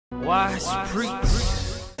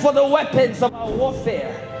For the weapons of our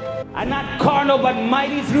warfare are not carnal but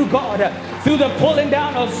mighty through God, through the pulling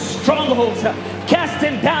down of strongholds,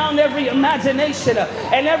 casting down every imagination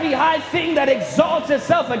and every high thing that exalts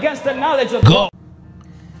itself against the knowledge of God.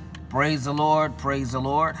 Praise the Lord, praise the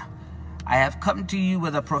Lord. I have come to you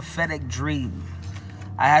with a prophetic dream.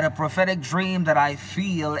 I had a prophetic dream that I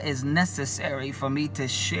feel is necessary for me to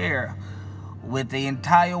share with the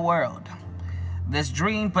entire world. This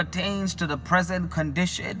dream pertains to the present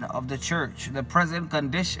condition of the church, the present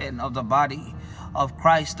condition of the body of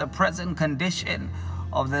Christ, the present condition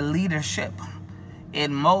of the leadership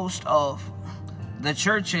in most of the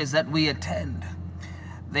churches that we attend.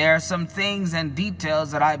 There are some things and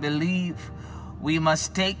details that I believe we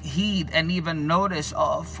must take heed and even notice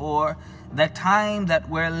of, for the time that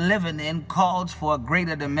we're living in calls for a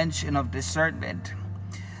greater dimension of discernment.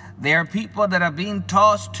 There are people that are being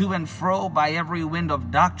tossed to and fro by every wind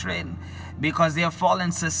of doctrine because they are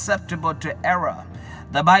fallen susceptible to error.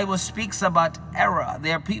 The Bible speaks about error.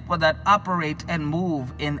 There are people that operate and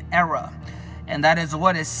move in error. And that is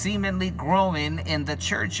what is seemingly growing in the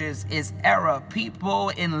churches, is error. People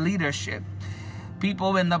in leadership,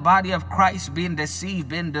 people in the body of Christ being deceived,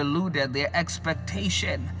 being deluded. Their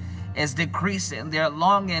expectation is decreasing. Their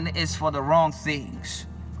longing is for the wrong things.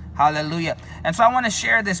 Hallelujah. And so I want to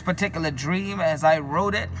share this particular dream as I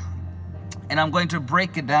wrote it, and I'm going to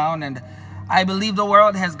break it down. And I believe the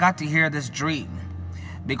world has got to hear this dream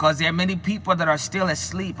because there are many people that are still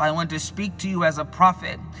asleep. I want to speak to you as a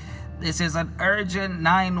prophet. This is an urgent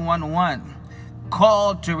 911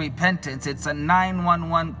 call to repentance. It's a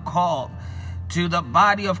 911 call to the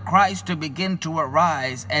body of Christ to begin to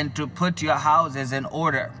arise and to put your houses in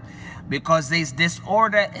order, because there's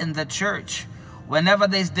disorder in the church. Whenever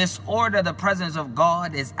there's disorder, the presence of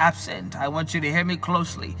God is absent. I want you to hear me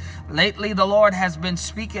closely. Lately, the Lord has been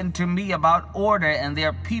speaking to me about order, and there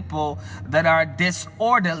are people that are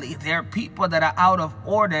disorderly. There are people that are out of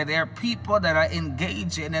order. There are people that are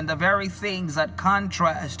engaging in the very things that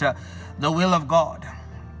contrast the will of God.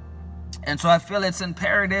 And so I feel it's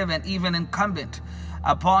imperative and even incumbent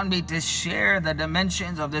upon me to share the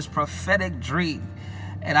dimensions of this prophetic dream.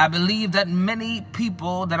 And I believe that many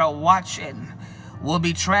people that are watching will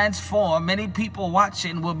be transformed. Many people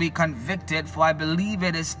watching will be convicted, for I believe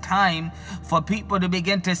it is time for people to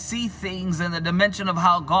begin to see things in the dimension of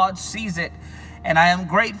how God sees it. And I am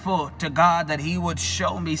grateful to God that He would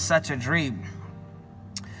show me such a dream.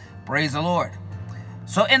 Praise the Lord.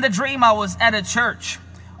 So in the dream, I was at a church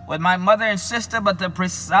with my mother and sister, but the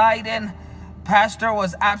presiding pastor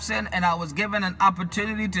was absent, and I was given an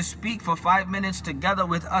opportunity to speak for 5 minutes together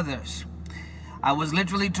with others. I was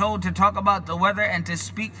literally told to talk about the weather and to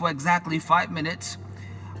speak for exactly 5 minutes,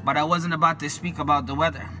 but I wasn't about to speak about the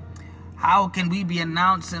weather. How can we be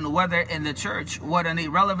announcing weather in the church? What an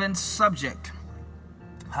irrelevant subject.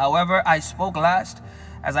 However, I spoke last.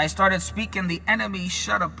 As I started speaking, the enemy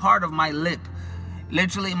shut a part of my lip.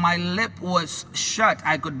 Literally, my lip was shut.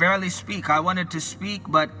 I could barely speak. I wanted to speak,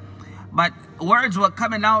 but words were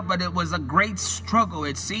coming out, but it was a great struggle.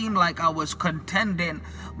 It seemed like I was contending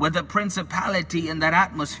with a principality in that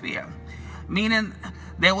atmosphere. Meaning,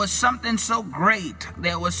 there was something so great.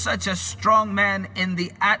 There was such a strong man in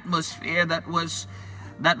the atmosphere that was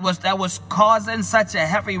causing such a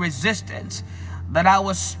heavy resistance that I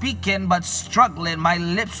was speaking but struggling. My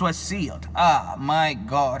lips were sealed. Ah, my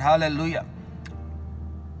God. Hallelujah.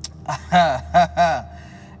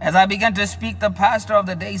 As I began to speak, the pastor of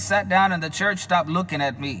the day sat down and the church stopped looking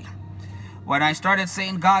at me. When I started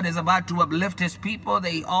saying God is about to uplift His people,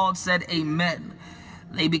 they all said amen.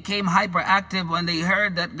 They became hyperactive when they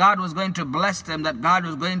heard that God was going to bless them, that God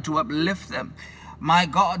was going to uplift them. My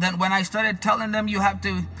God, then when I started telling them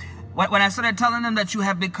that you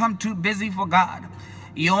have become too busy for God,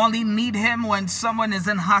 you only need Him when someone is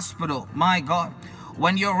in hospital. My God,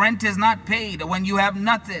 when your rent is not paid, when you have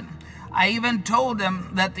nothing. I even told them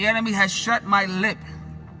that the enemy has shut my lip.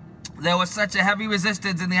 There was such a heavy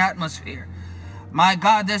resistance in the atmosphere. My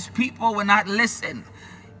God, these people would not listen.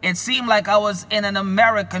 It seemed like I was in an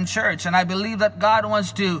American church, and I believe that God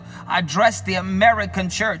wants to address the American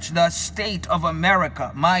church, the state of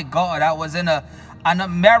America. My God, I was in an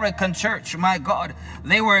American church. My God,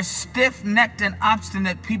 they were stiff-necked and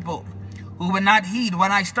obstinate people who would not heed.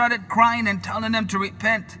 When I started crying and telling them to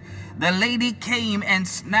repent, the lady came and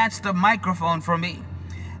snatched the microphone from me.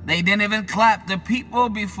 They didn't even clap. The people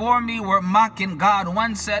before me were mocking God.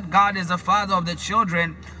 One said God is the father of the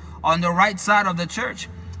children on the right side of the church.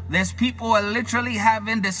 These people were literally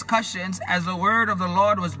having discussions as the word of the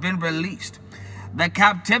Lord was being released. The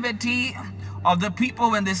captivity of the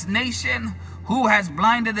people in this nation Who has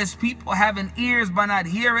blinded this people, having ears but not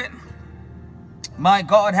hearing? My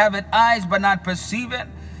God, having eyes but not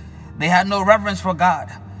perceiving? They had no reverence for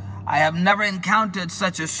God. I have never encountered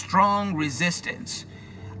such a strong resistance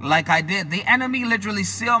like I did. The enemy literally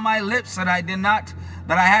sealed my lips that I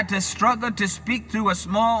had to struggle to speak through a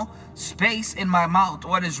small space in my mouth.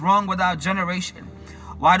 What is wrong with our generation?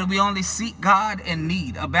 Why do we only seek God in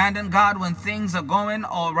need, abandon God when things are going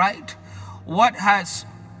all right? What has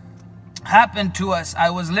happened to us?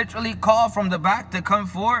 I was literally called from the back to come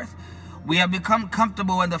forth. We have become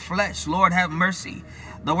comfortable in the flesh. Lord, have mercy.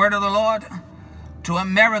 The word of the Lord to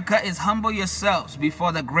America is humble yourselves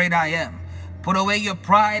before the great I am. Put away your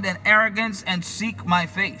pride and arrogance and seek my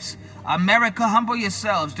face. America, humble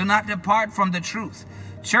yourselves. Do not depart from the truth.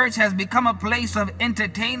 Church has become a place of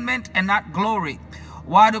entertainment and not glory.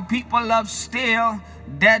 Why do people love still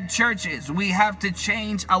dead churches? We have to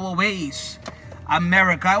change our ways.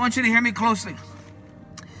 America, I want you to hear me closely.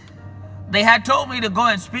 They had told me to go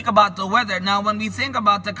and speak about the weather. Now, when we think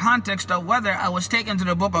about the context of weather, I was taken to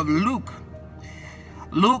the book of Luke.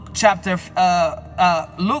 Luke chapter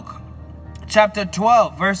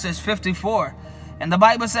 12, verses 54. And the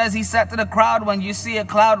Bible says, he said to the crowd, when you see a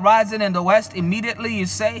cloud rising in the west, immediately you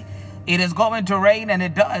say, it is going to rain, and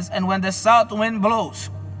it does. And when the south wind blows,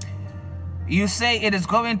 you say it is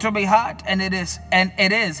going to be hot, and it is.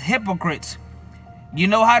 Hypocrites. You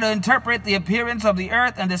know how to interpret the appearance of the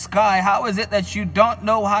earth and the sky. How is it that you don't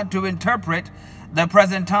know how to interpret the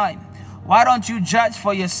present time? Why don't you judge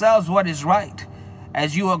for yourselves what is right?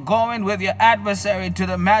 As you are going with your adversary to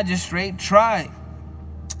the magistrate, try.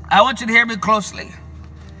 I want you to hear me closely.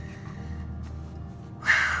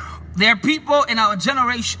 There are people in our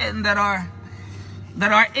generation that are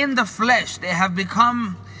in the flesh. They have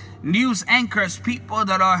become news anchors, people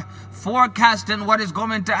that are forecasting what is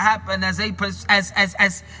going to happen as they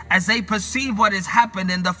perceive what has happened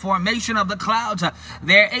in the formation of the clouds.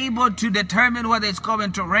 They're able to determine whether it's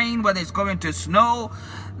going to rain, whether it's going to snow.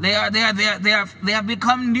 They have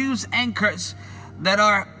become news anchors that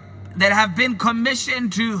have been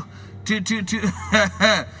commissioned to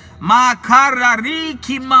Makarari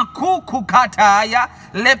kimakuku kataya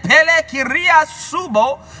lepele kiria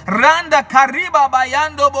subo randa kariba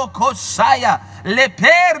bayando bokosaya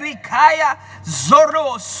leperi kaya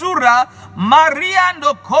zoro sura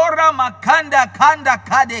mariando kora makanda kanda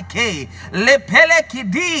kadeke lepele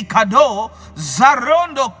kidi kado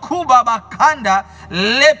zarondo kuba bakanda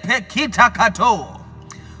lepekita kato.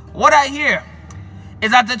 What I hear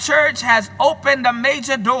is that the church has opened a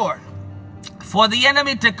major door for the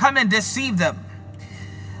enemy to come and deceive them.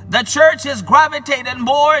 The church is gravitated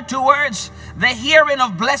more towards the hearing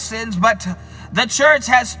of blessings, but the church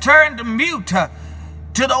has turned mute to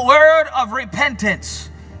the word of repentance.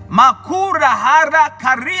 Makura hara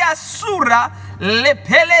karia sura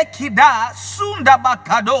lepele kida sunda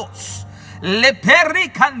bakados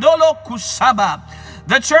leperi kandolo kusaba.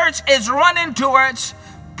 The church is running towards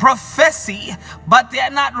prophecy, but they're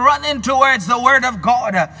not running towards the word of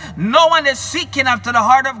God. No one is seeking after the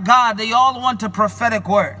heart of God. They all want a prophetic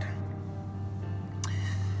word.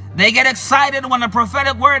 They get excited when a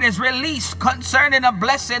prophetic word is released concerning a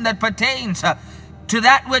blessing that pertains to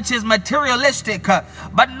that which is materialistic,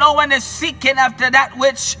 but no one is seeking after that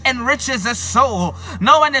which enriches the soul.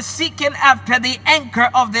 No one is seeking after the anchor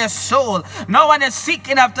of their soul. No one is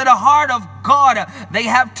seeking after the heart of God. They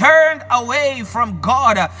have turned away from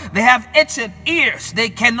God. They have itching ears. They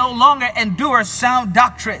can no longer endure sound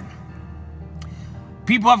doctrine.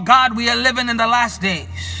 People of God, we are living in the last days.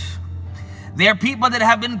 There are people that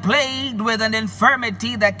have been plagued with an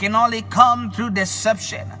infirmity that can only come through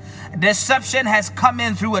deception. Deception has come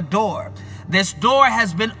in through a door. This door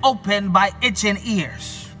has been opened by itching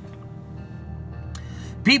ears.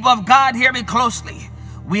 People of God, hear me closely.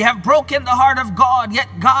 We have broken the heart of God, yet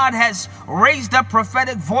God has raised up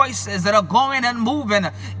prophetic voices that are going and moving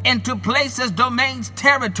into places, domains,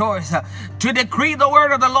 territories to decree the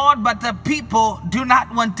word of the Lord, but the people do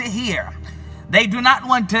not want to hear. They do not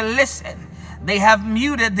want to listen. They have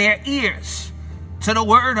muted their ears to the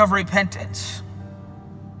word of repentance.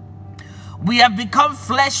 We have become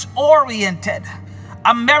flesh-oriented.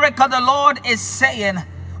 America, the Lord is saying,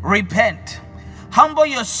 repent. Humble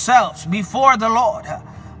yourselves before the Lord.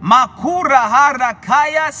 Makura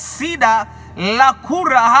harakaya sida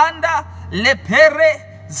lakura handa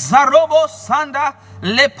lepere zarobo sanda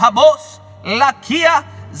lepabos lakia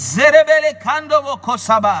zerebele kando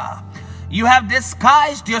vokosaba. You have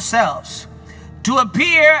disguised yourselves to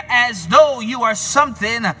appear as though you are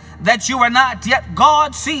something that you are not, yet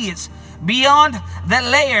God sees beyond the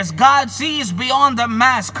layers. God sees beyond the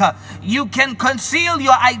mask. You can conceal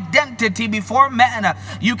your identity before man.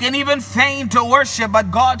 You can even feign to worship,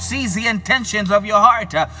 but God sees the intentions of your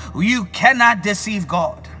heart. You cannot deceive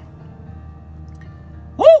God.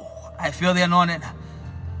 Woo! I feel the anointing.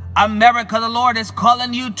 America, the Lord is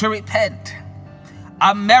calling you to repent.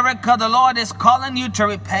 America, the Lord is calling you to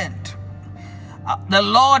repent. The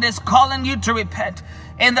Lord is calling you to repent.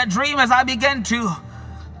 In the dream, as I began to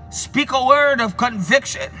speak a word of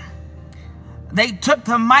conviction, they took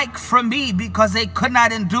the mic from me because they could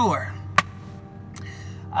not endure.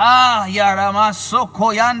 I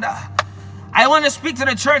want to speak to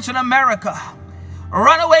the church in America.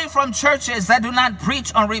 Run away from churches that do not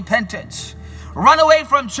preach on repentance. Run away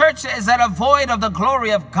from churches that are void of the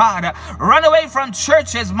glory of God. Run away from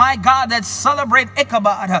churches, my God, that celebrate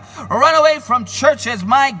Ichabod. Run away from churches,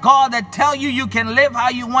 my God, that tell you you can live how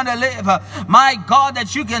you want to live. My God,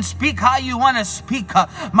 that you can speak how you want to speak.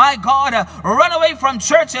 My God, run away from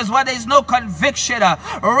churches where there's no conviction.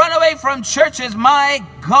 Run away from churches, my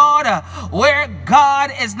God, where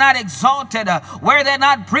God is not exalted, where they're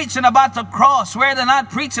not preaching about the cross, where they're not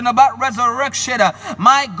preaching about resurrection.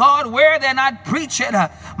 My God, where they're not preaching,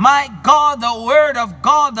 my God, the word of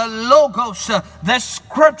God, the logos, the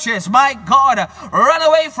scriptures. My God, run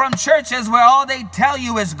away from churches where all they tell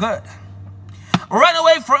you is good. Run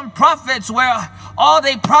away from prophets where all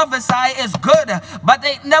they prophesy is good, but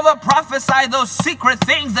they never prophesy those secret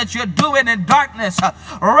things that you're doing in darkness.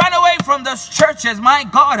 Run away from those churches, my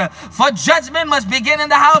God, for judgment must begin in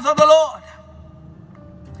the house of the Lord.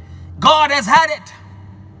 God has had it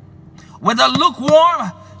with a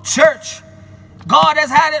lukewarm church. God has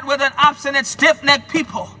had it with an obstinate, stiff-necked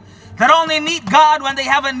people that only need God when they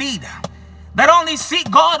have a need, that only seek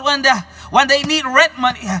God when they need rent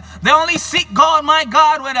money. They only seek God, my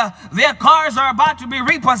God, when their cars are about to be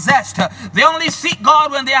repossessed. They only seek God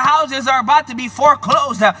when their houses are about to be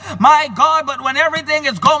foreclosed. My God, but when everything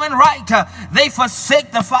is going right, they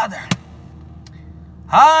forsake the Father.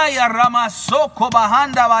 I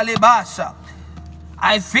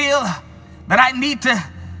feel that I need to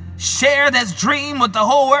share this dream with the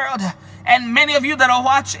whole world, and many of you that are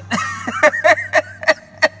watching.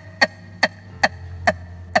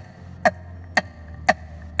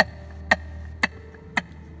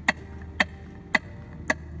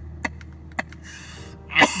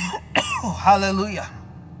 Hallelujah.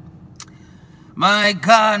 My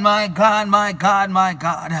God, my God, my God, my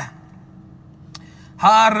God.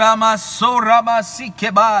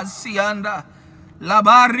 Haramasorabasigebasianda.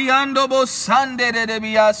 Labariando bosande de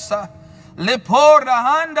biasa. Lepora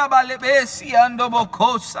handa balebesi ando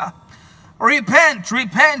bokosa. Repent,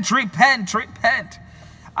 repent, repent, repent.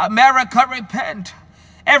 America, repent.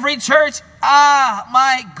 Every church,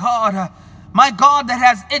 my God, that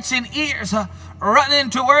has itching ears,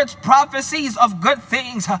 running towards prophecies of good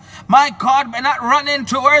things. My God, but not running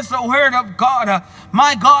towards the word of God.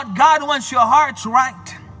 My God, God wants your hearts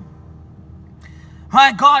right.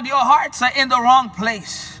 My God, your hearts are in the wrong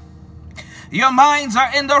place. Your minds are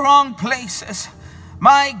in the wrong places.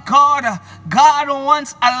 My God, God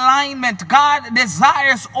wants alignment. God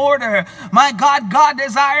desires order. My God, God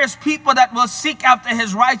desires people that will seek after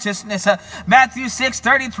his righteousness. Matthew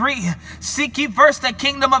 6:33. Seek ye first the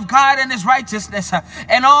kingdom of God and his righteousness,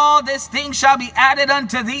 and all these things shall be added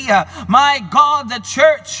unto thee. My God, the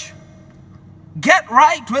church, get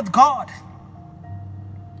right with God.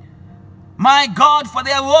 My God, for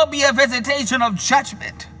there will be a visitation of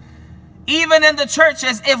judgment, even in the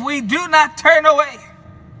churches, if we do not turn away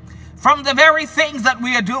from the very things that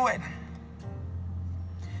we are doing.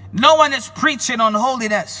 No one is preaching on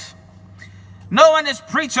holiness. No one is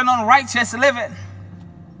preaching on righteous living.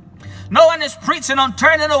 No one is preaching on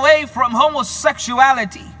turning away from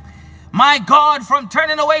homosexuality. My God, from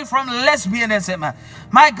turning away from lesbianism.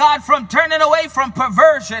 My God, from turning away from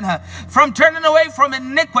perversion, from turning away from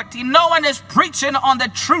iniquity. No one is preaching on the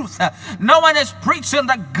truth. No one is preaching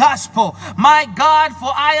the gospel. My God,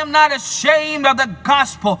 for I am not ashamed of the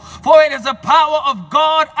gospel, for it is the power of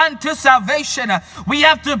God unto salvation. We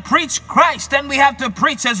have to preach Christ, and we have to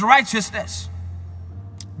preach his righteousness.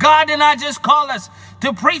 God did not just call us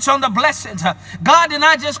to preach on the blessings. God did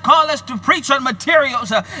not just call us to preach on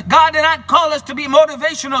materials. God did not call us to be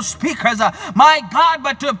motivational speakers. My God,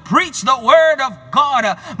 but to preach the word of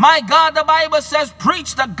God. My God, the Bible says,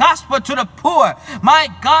 preach the gospel to the poor. My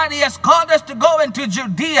God, he has called us to go into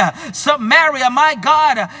Judea, Samaria, my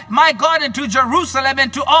God, into Jerusalem,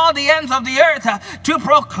 and to all the ends of the earth, to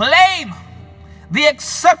proclaim the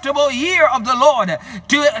acceptable year of the Lord,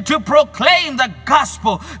 to proclaim the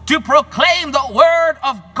gospel, to proclaim the word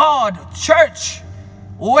of God. Church,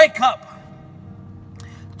 wake up.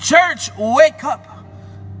 Church, wake up.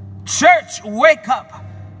 Church, wake up.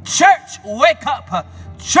 Church, wake up.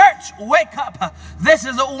 Church, wake up. This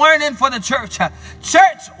is a warning for the church.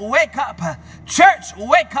 Church, wake up. Church,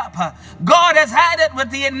 wake up. God has had it with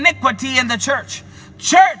the iniquity in the church.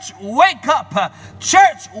 Church, wake up.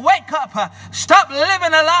 Church, wake up. Stop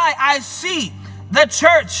living a lie. I see the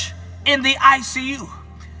church in the ICU.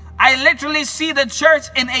 I literally see the church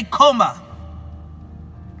in a coma.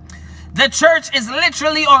 The church is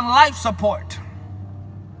literally on life support.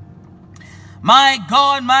 My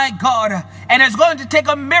God, my God. And it's going to take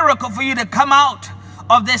a miracle for you to come out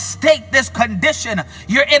of this state, this condition.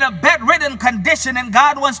 You're in a bedridden condition and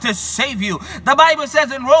God wants to save you. The Bible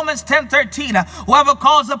says in Romans 10:13, whoever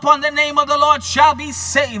calls upon the name of the Lord shall be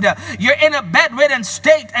saved. You're in a bedridden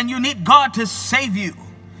state and you need God to save you.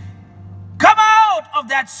 Come out of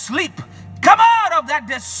that sleep. Come out of that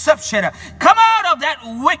deception. Come out of that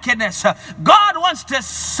wickedness. God wants to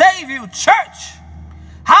save you, church.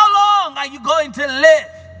 How long are you going to live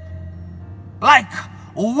like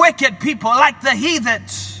wicked people, like the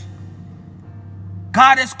heathens?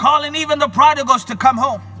 God is calling even the prodigals to come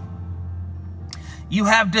home. You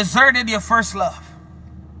have deserted your first love.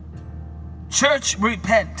 Church,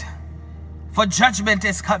 repent, for judgment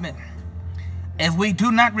is coming. If we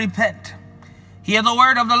do not repent, hear the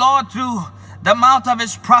word of the Lord through the mouth of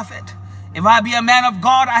his prophet. If I be a man of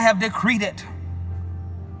God, I have decreed it.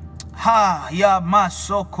 Ha, ya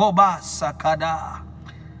masokoba sakada.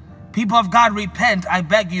 People of God, repent. I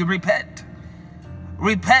beg you, repent.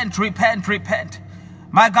 Repent, repent, repent.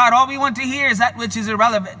 My God, all we want to hear is that which is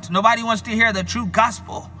irrelevant. Nobody wants to hear the true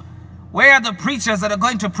gospel. Where are the preachers that are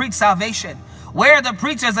going to preach salvation? Where are the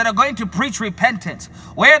preachers that are going to preach repentance?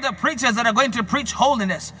 Where are the preachers that are going to preach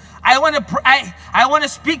holiness? I want to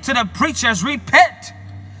speak to the preachers. Repent.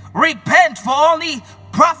 Repent, for only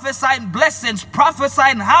prophesying blessings,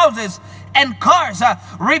 prophesying houses and cars.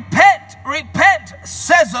 Repent, repent,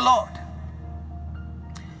 says the Lord.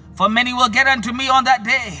 For many will get unto me on that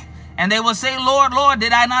day, and they will say, Lord, Lord,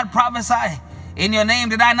 did I not prophesy? In your name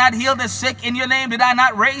did I not heal the sick? In your name did I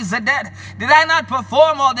not raise the dead? Did I not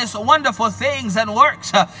perform all these wonderful things and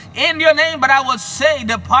works in your name? But I will say,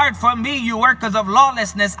 depart from me, you workers of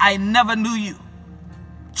lawlessness. I never knew you.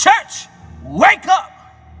 Church, wake up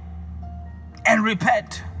and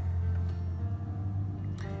repent.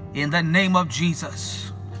 In the name of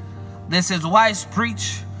Jesus. This is Wise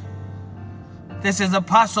Preach. This is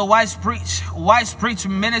Apostle Wise Preach. Wise Preach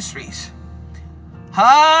Ministries.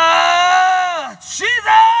 Ah,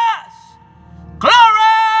 Jesus!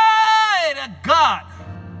 Glory to God.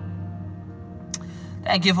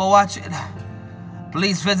 Thank you for watching.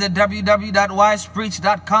 Please visit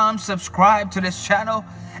www.wisepreach.com. Subscribe to this channel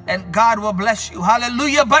and God will bless you.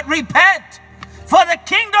 Hallelujah. But repent, for the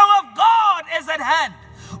kingdom of God is at hand.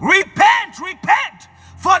 Repent, repent,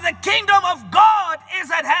 for the kingdom of God is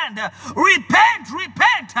at hand. Repent,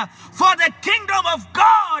 repent, for the kingdom of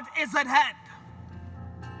God is at hand.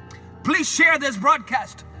 Please share this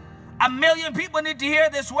broadcast. 1 million people need to hear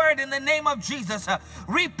this word in the name of Jesus.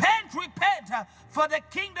 Repent, repent, for the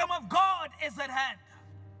kingdom of God is at hand.